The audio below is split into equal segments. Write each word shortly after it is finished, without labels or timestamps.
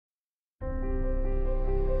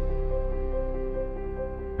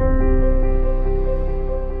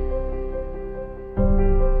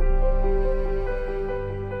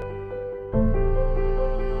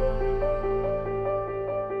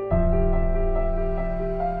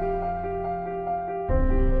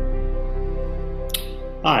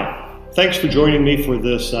Hi, thanks for joining me for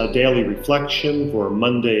this daily reflection for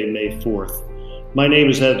Monday, May 4th. My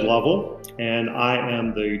name is Ed Lovell, and I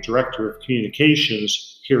am the Director of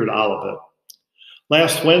Communications here at Lovell.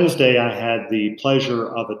 Last Wednesday, I had the pleasure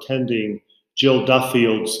of attending Jill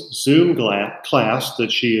Duffield's Zoom class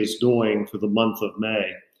that she is doing for the month of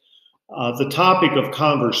May. The topic of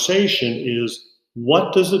conversation is,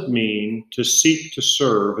 what does it mean to seek to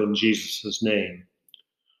serve in Jesus' name?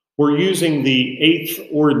 We're using the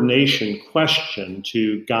eighth ordination question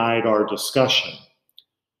to guide our discussion.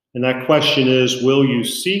 And that question is, will you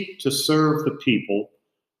seek to serve the people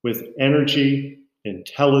with energy,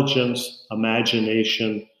 intelligence,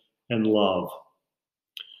 imagination, and love?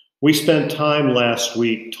 We spent time last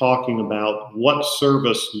week talking about what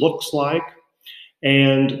service looks like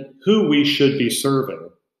and who we should be serving.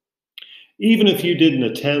 Even if you didn't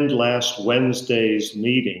attend last Wednesday's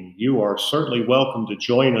meeting, you are certainly welcome to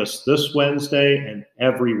join us this Wednesday and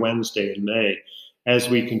every Wednesday in May as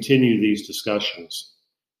we continue these discussions.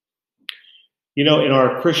 You know, in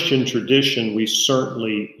our Christian tradition, we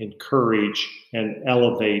certainly encourage and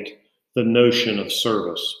elevate the notion of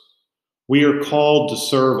service. We are called to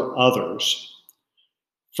serve others.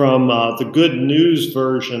 From the Good News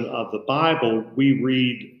version of the Bible, we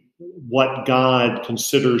read what God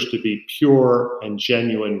considers to be pure and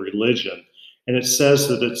genuine religion. And it says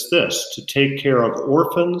that it's this: to take care of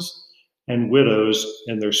orphans and widows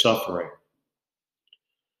in their suffering.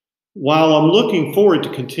 While I'm looking forward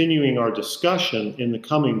to continuing our discussion in the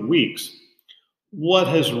coming weeks, what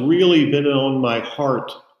has really been on my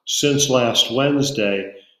heart since last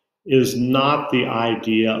Wednesday is not the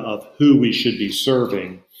idea of who we should be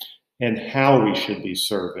serving and how we should be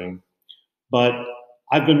serving, but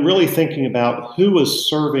I've been really thinking about who is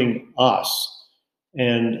serving us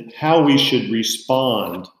and how we should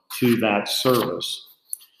respond to that service.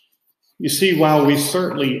 You see, while we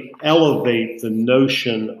certainly elevate the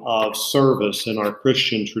notion of service in our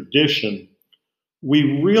Christian tradition,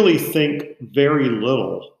 we really think very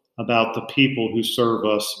little about the people who serve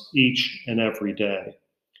us each and every day.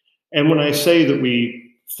 And when I say that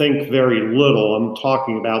we think very little, I'm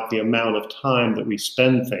talking about the amount of time that we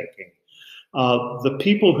spend thinking. The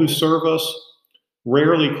people who serve us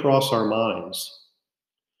rarely cross our minds.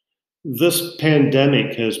 This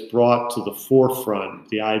pandemic has brought to the forefront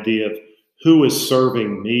the idea of who is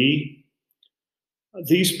serving me.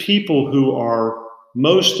 These people who are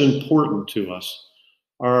most important to us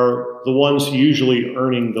are the ones usually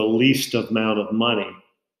earning the least amount of money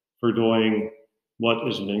for doing what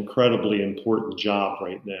is an incredibly important job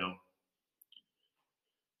right now.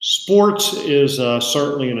 Sports is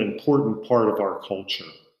certainly an important part of our culture,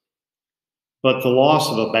 but the loss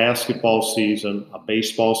of a basketball season, a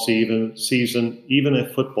baseball season, even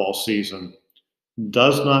a football season,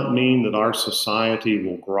 does not mean that our society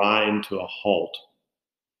will grind to a halt.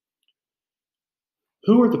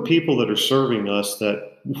 Who are the people that are serving us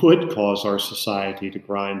that would cause our society to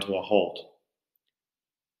grind to a halt?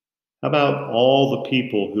 How about all the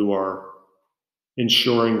people who are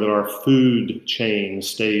ensuring that our food chain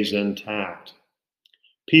stays intact?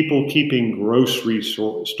 People keeping grocery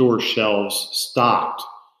store shelves stocked.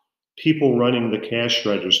 People running the cash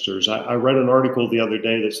registers. I read an article the other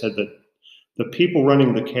day that said that the people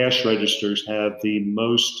running the cash registers have the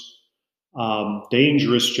most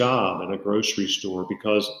dangerous job in a grocery store,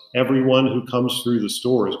 because everyone who comes through the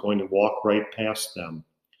store is going to walk right past them.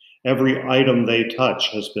 Every item they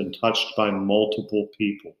touch has been touched by multiple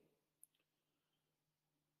people.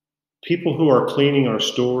 People who are cleaning our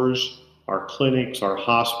stores, our clinics, our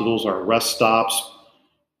hospitals, our rest stops,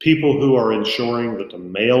 people who are ensuring that the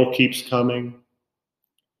mail keeps coming.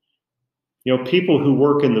 You know, people who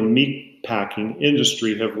work in the meat packing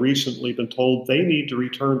industry have recently been told they need to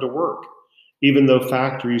return to work, even though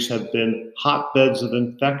factories have been hotbeds of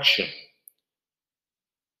infection.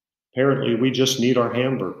 Apparently, we just need our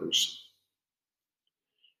hamburgers.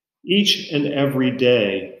 Each and every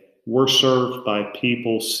day, we're served by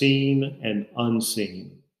people seen and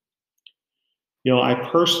unseen. You know, I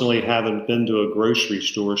personally haven't been to a grocery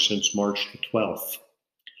store since March the 12th.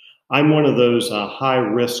 I'm one of those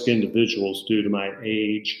high-risk individuals due to my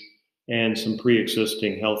age and some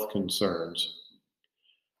pre-existing health concerns.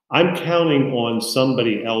 I'm counting on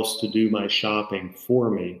somebody else to do my shopping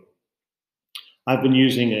for me. I've been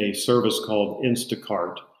using a service called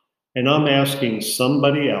Instacart, and I'm asking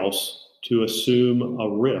somebody else to assume a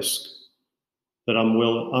risk that I'm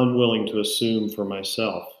unwilling to assume for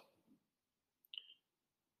myself.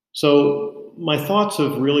 So my thoughts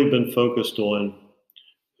have really been focused on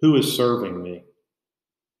who is serving me.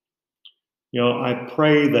 I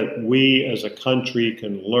pray that we as a country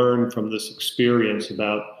can learn from this experience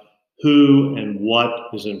about who and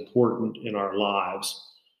what is important in our lives,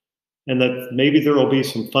 and that maybe there will be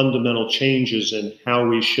some fundamental changes in how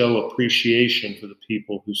we show appreciation for the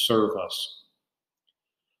people who serve us.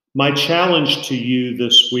 My challenge to you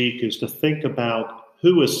this week is to think about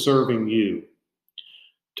who is serving you,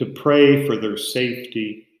 to pray for their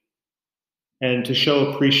safety, and to show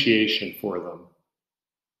appreciation for them.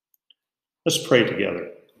 Let's pray together.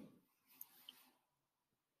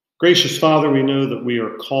 Gracious Father, we know that we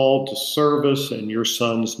are called to service in your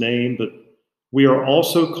Son's name, but we are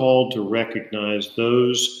also called to recognize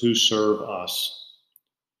those who serve us.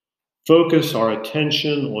 Focus our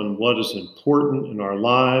attention on what is important in our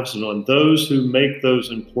lives and on those who make those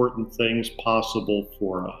important things possible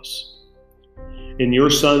for us. In your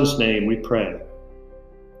Son's name we pray.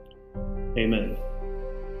 Amen.